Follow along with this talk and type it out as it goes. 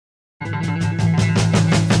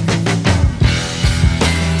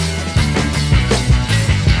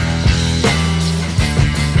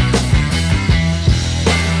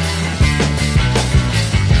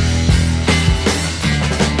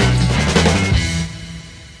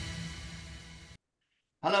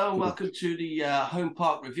Hello and welcome to the Home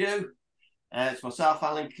Park Review. It's myself,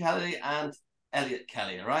 Alan Kelly, and Elliot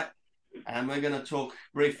Kelly, all right? And we're going to talk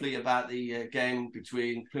briefly about the game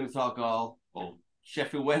between Plymouth Argyle, or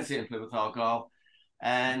Sheffield Wednesday and Plymouth Argyle,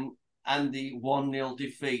 and the 1-0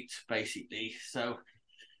 defeat, basically. So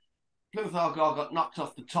Plymouth Argyle got knocked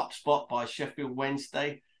off the top spot by Sheffield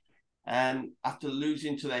Wednesday after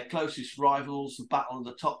losing to their closest rivals, the battle of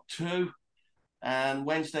the top two. And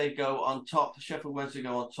Wednesday go on top. Sheffield Wednesday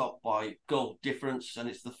go on top by goal difference, and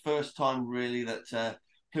it's the first time really that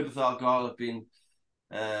Plymouth Argyle have been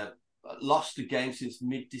lost a game since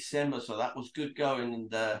mid-December. So that was good going,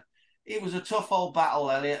 and it was a tough old battle,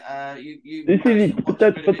 Elliot. But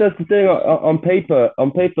that's the thing. On paper,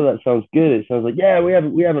 that sounds good. It sounds like, yeah,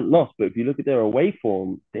 we haven't lost, but if you look at their away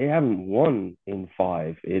form, they haven't won in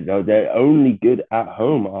five. They're only good at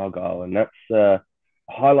home, Argyle, and that's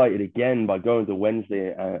highlighted again by going to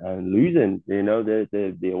Wednesday and losing.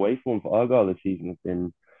 The away form for Argyle this season has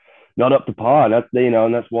been not up to par. And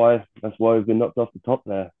that's why we've been knocked off the top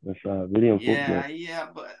there. It's really unfortunate. Yeah,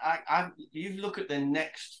 but you look at the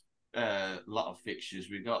next lot of fixtures.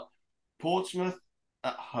 We've got Portsmouth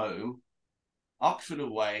at home, Oxford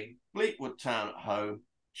away, Fleetwood Town at home,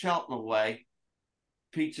 Cheltenham away,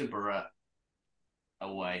 Peterborough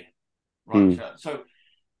away. Right, so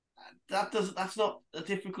that's not a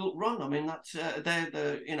difficult run. I mean, that's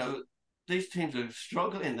these teams are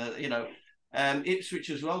struggling. Ipswich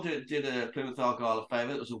as well did Plymouth Argyle a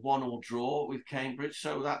favour. It was a 1-1 draw with Cambridge,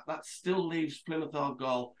 so that still leaves Plymouth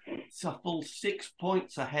Argyle a full 6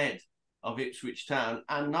 points ahead of Ipswich Town.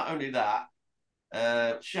 And not only that,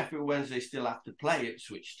 Sheffield Wednesday still have to play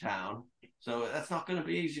Ipswich Town, so that's not going to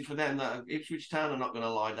be easy for them. Ipswich Town are not going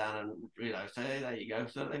to lie down and say, hey, there you go.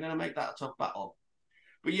 So they're going to make that a tough battle.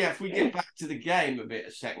 But yeah, if we get back to the game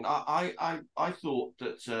a second, I thought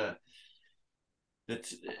that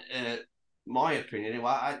my opinion,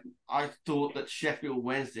 anyway, I thought that Sheffield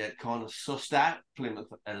Wednesday had kind of sussed out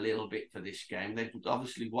Plymouth a little bit for this game. They've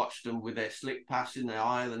obviously watched them with their slick passing, their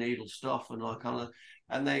eye of the needle stuff, and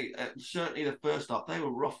they certainly the first half they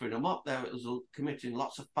were roughing them up. There, it was committing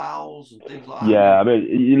lots of fouls and things like that. Yeah, I mean,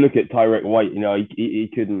 you look at Tyrek White.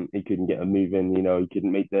 He couldn't get a move in. He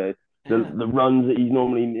couldn't make the runs that he's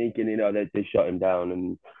normally making. They shut him down.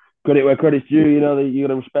 And credit where credit's due. You got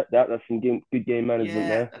to respect that. That's some good game management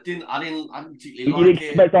there. I didn't particularly You'd like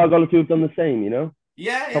expect Argyle to have done the same.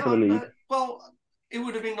 Top of the league. Well, it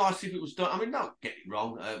would have been nice if it was done. I mean, don't get me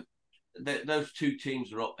wrong. Those two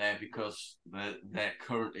teams are up there because they're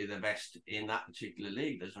currently the best in that particular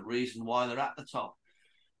league. There's a reason why they're at the top.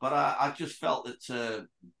 But I just felt that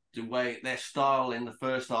the way their style in the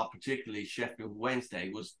first half, particularly Sheffield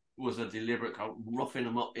Wednesday, was a deliberate kind of roughing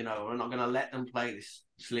them up. We're not going to let them play this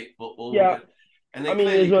slick football. Yeah, And they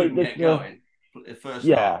clearly couldn't get going the first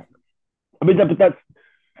half. I mean, but that's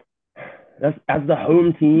as the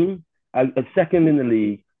home team, as a second in the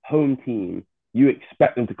league, home team. You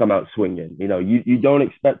expect them to come out swinging. You don't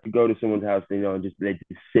expect to go to someone's house, and just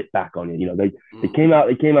sit back on it. They came out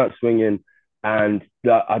swinging, and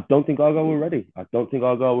I don't think Argyle were ready. I think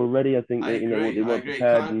I agree.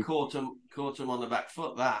 prepared. Kind of caught them on the back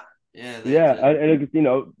foot. That And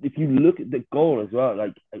if you look at the goal as well,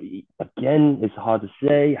 like again, it's hard to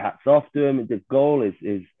say. Hats off to him. The goal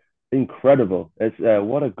is incredible. It's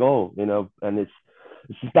what a goal, and it's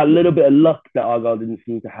just that little bit of luck that Argyle didn't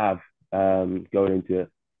seem to have going into it.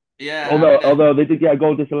 Yeah. Although they did get a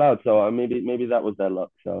goal disallowed, so maybe that was their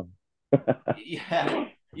luck. So that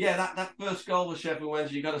first goal was Sheffield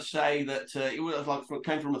Wednesday. You got to say that it was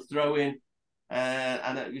came from a throw in,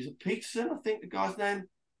 and it was Peterson, I think the guy's name.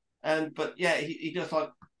 But yeah, he just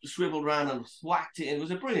swiveled around and whacked it. And it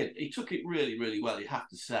was a brilliant. He took it really, really well. You have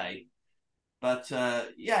to say. But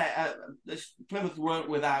Plymouth weren't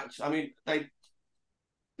without. I mean, they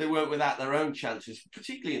weren't without their own chances,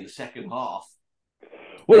 particularly in the second half.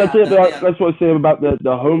 Well, that's it. That's what I say about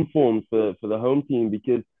the home form for the home team,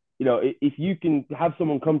 because if you can have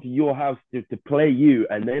someone come to your house to play you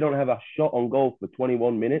and they don't have a shot on goal for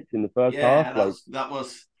 21 minutes in the first half,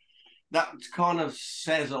 that kind of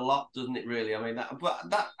says a lot, doesn't it? Really, I mean, that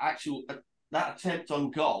attempt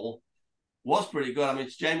on goal was pretty good. I mean,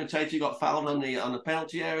 Jamie Tatey got fouled on the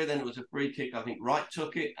penalty area. Then it was a free kick. I think Wright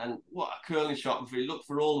took it, and what a curling shot! If we looked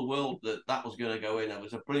for all the world that was going to go in, it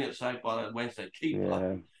was a brilliant save by the Wednesday keeper.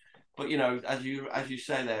 Yeah. But as you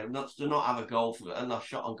say there, to not have a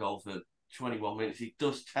shot on goal for 21 minutes, it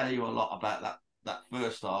does tell you a lot about that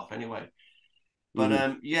first half, anyway.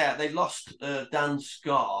 But they lost Dan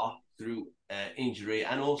Scarr through injury,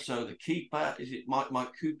 and also the keeper. Is it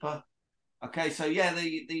Mike Cooper? Okay, so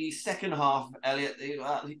the second half, Elliot,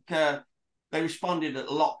 they responded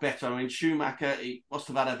a lot better. I mean, Schumacher, he must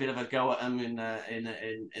have had a bit of a go at them in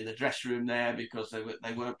the dressing room there because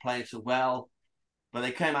they weren't playing so well. But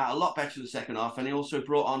they came out a lot better in the second half, and he also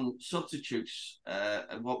brought on substitutes.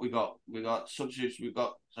 And what we got substitutes. We've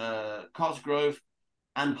got Cosgrove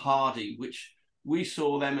and Hardy, which we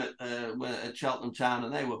saw them at Cheltenham Town,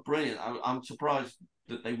 and they were brilliant. I'm surprised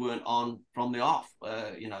that they weren't on from the off.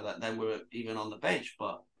 That they were even on the bench.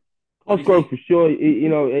 But what do you Cosgrove think? for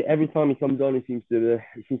sure. Every time he comes on, he seems to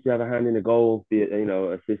have a hand in a goal, be it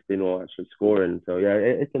assisting or actually scoring. So yeah,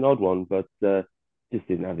 it's an odd one, but just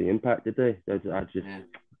didn't have the impact, did they? I just Yeah.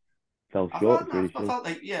 fell short. It's I really shame. thought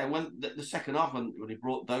they, yeah, when the second half, when he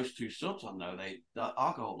brought those two subs on, though,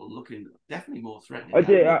 Argyle were looking definitely more threatening. I They had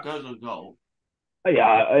did. more goals on goal. Yeah,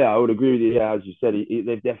 I would agree with you. Yeah, as you said,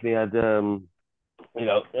 they've definitely had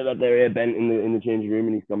they've had their ear bent in the changing room,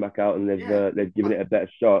 and he's come back out and Yeah, they've given but it a better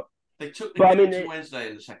shot. they took the But I game mean, to Wednesday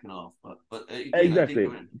in the second half, but it didn't exactly.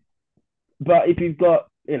 go in. But if you've got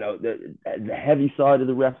the heavy side of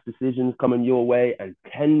the ref's decisions coming your way, and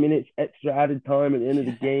 10 minutes extra added time at the end of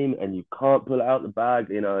the Yeah, game, and you can't pull it out the bag,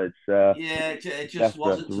 yeah, it just that's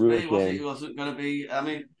wasn't a to real be, was it? It shame. wasn't going to be. I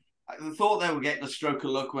mean, I thought they were getting a stroke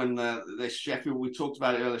of luck when the Sheffield. We talked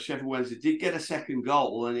about it earlier. Sheffield Wednesday did get a second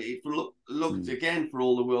goal, and it looked Mm. again for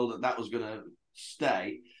all the world that was going to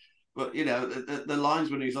stay. But the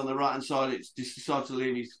linesman who's on the right hand side, it's just decided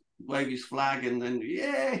to wave his flag, and then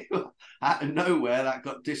out of nowhere that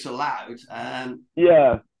got disallowed.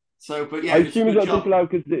 Yeah, But yeah, I it was a assume he good got job. disallowed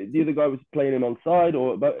because the other guy was playing him on side,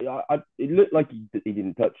 but it looked like he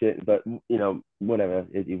didn't touch it. But whatever.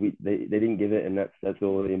 They didn't give it, and that's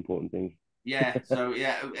all the important things. Yeah, so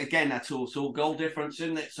yeah, again, that's all. It's all goal difference,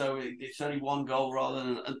 isn't it? So it's only one goal rather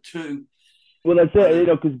than two. Well, that's And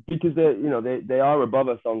it. Because they are above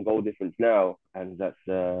us on goal difference now, and yeah,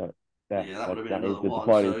 that would have been that is another the one.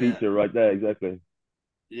 defining So yeah, feature right there. Exactly.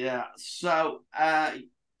 yeah. So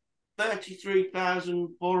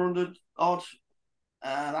 33,400 odd.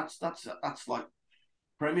 That's like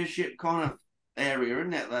Premiership kind of area,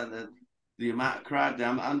 isn't it? The amount of crowd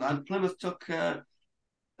down, and Plymouth took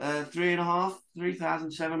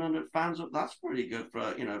 3,700 fans up. That's pretty good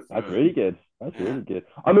for That's really good. That's yeah, really good.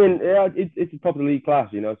 I mean, yeah, it's a top of the league class,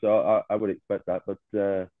 so I would expect that. But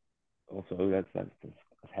also that's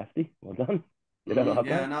hefty. Well done. They don't have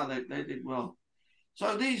yeah. that. No, they did well.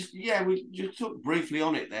 So we just took briefly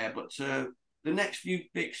on it there, but the next few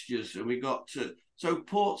fixtures, and we got so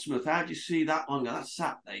Portsmouth. How do you see that one? That's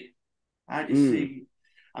Saturday. How do you Mm, see?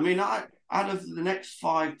 I mean, out of the next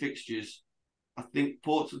five fixtures, I think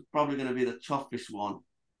Portsmouth's probably going to be the toughest one.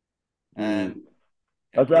 mm. Um,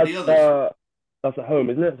 That's but the that's others, that's at home,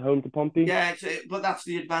 isn't it? It's home to Pompey. yeah, but that's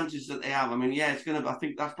the advantage that they have. I mean, yeah, it's going to. I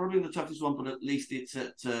think that's probably the toughest one, but at least it's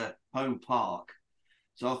at home park.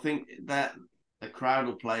 So I think that the crowd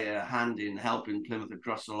will play a hand in helping Plymouth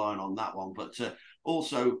across the line on that one. But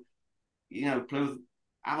also, Plymouth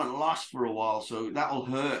haven't lost for a while, so that'll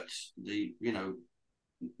hurt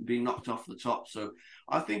being knocked off the top. So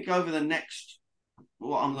I think over the next,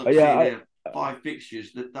 what I'm Yeah, seeing here, five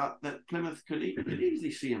fixtures, that Plymouth could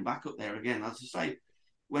easily see them back up there again. As I say,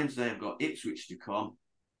 Wednesday I've got Ipswich to come.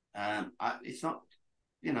 It's not,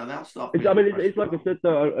 they'll start I feeling mean, pressure. it's like I said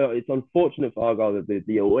though. It's unfortunate for Argyle that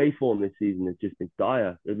the away form this season has just been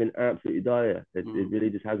dire. It's been absolutely dire. It Mm. really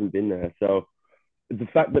just hasn't been there. So the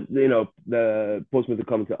fact that the Portsmouth are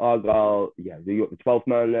coming to Argyle, yeah, you got the 12th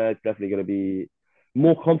man there. It's definitely going to be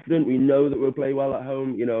more confident. We know that we'll play well at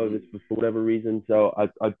home. Mm. For whatever reason. So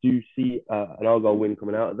I do see an Argyle win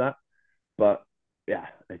coming out of that. But yeah,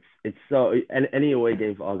 it's so and any away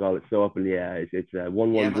game for Argyle, it's so up in the air. It's a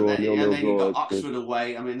 1-1 Yeah, but draw, then 0-0 you got draw. Oxford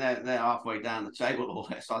away. I mean, they're halfway down the table all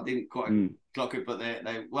this. So I didn't quite Mm, clock it, but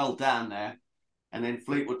they're well down there. And then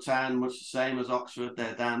Fleetwood Town, much the same as Oxford,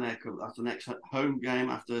 they're down there. That's the next home game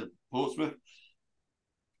after Portsmouth.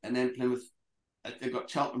 And then Plymouth, they've got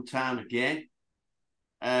Cheltenham Town again.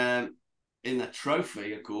 In the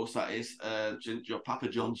trophy, of course, that is Papa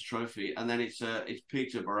John's trophy. And then it's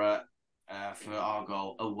Peterborough for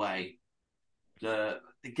Argyle away.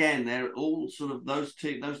 Again, they're all sort of those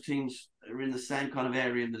teams are in the same kind of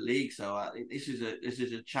area in the league. So I think this is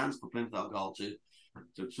a chance for Plymouth Argyle to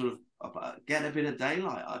sort of get a bit of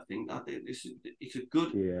daylight. I think it's a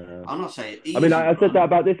good. yeah. I'm not saying I mean, easy I said that run.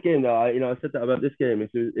 about this game though. I said that about this game.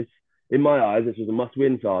 It's in my eyes, this was a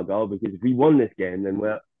must-win for Argyle because if we won this game, then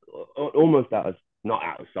we're almost not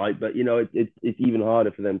out of sight, but it's even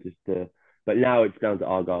harder for them to. But now it's down to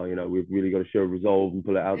Argyle. We've really got to show resolve and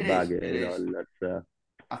pull it out the It bag. is. It is. And that's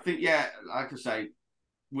I think yeah, like I say,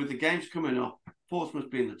 with the games coming up, Portsmouth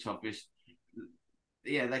being the toughest,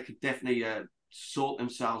 yeah, they could definitely sort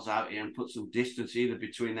themselves out here and put some distance either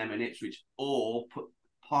between them and Ipswich, or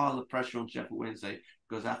pile the pressure on Sheffield Wednesday,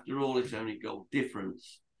 because after all, it's only goal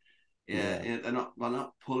difference. Yeah. They're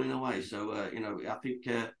not pulling away. So I think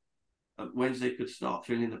Wednesday could start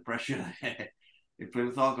feeling the pressure there. If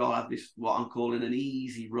Plymouth Argyle have this, what I'm calling an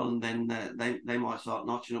easy run, then they might start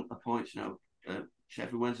notching up the points.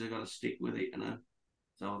 Sheffield Wednesday got to stick with it.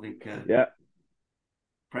 So I think yeah.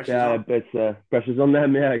 pressure's on. It's pressure's on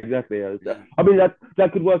them. Yeah, exactly. Yeah. Yeah. I mean,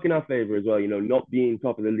 that could work in our favor as well. Not being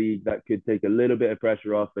top of the league, that could take a little bit of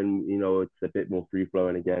pressure off, and it's a bit more free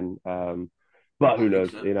flowing again. But who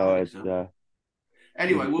knows? So. It's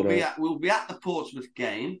anyway, we'll be at the Portsmouth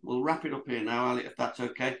game. We'll wrap it up here now, Elliot, if that's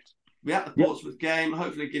okay. We'll be at the Portsmouth game.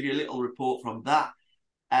 Hopefully, give you a little report from that.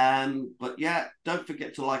 But yeah, don't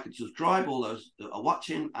forget to like and subscribe, all those that are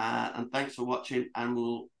watching. And thanks for watching. And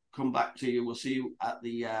we'll come back to you. We'll see you at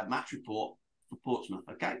the match report for Portsmouth.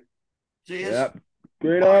 Okay. Cheers.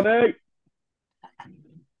 Green Army.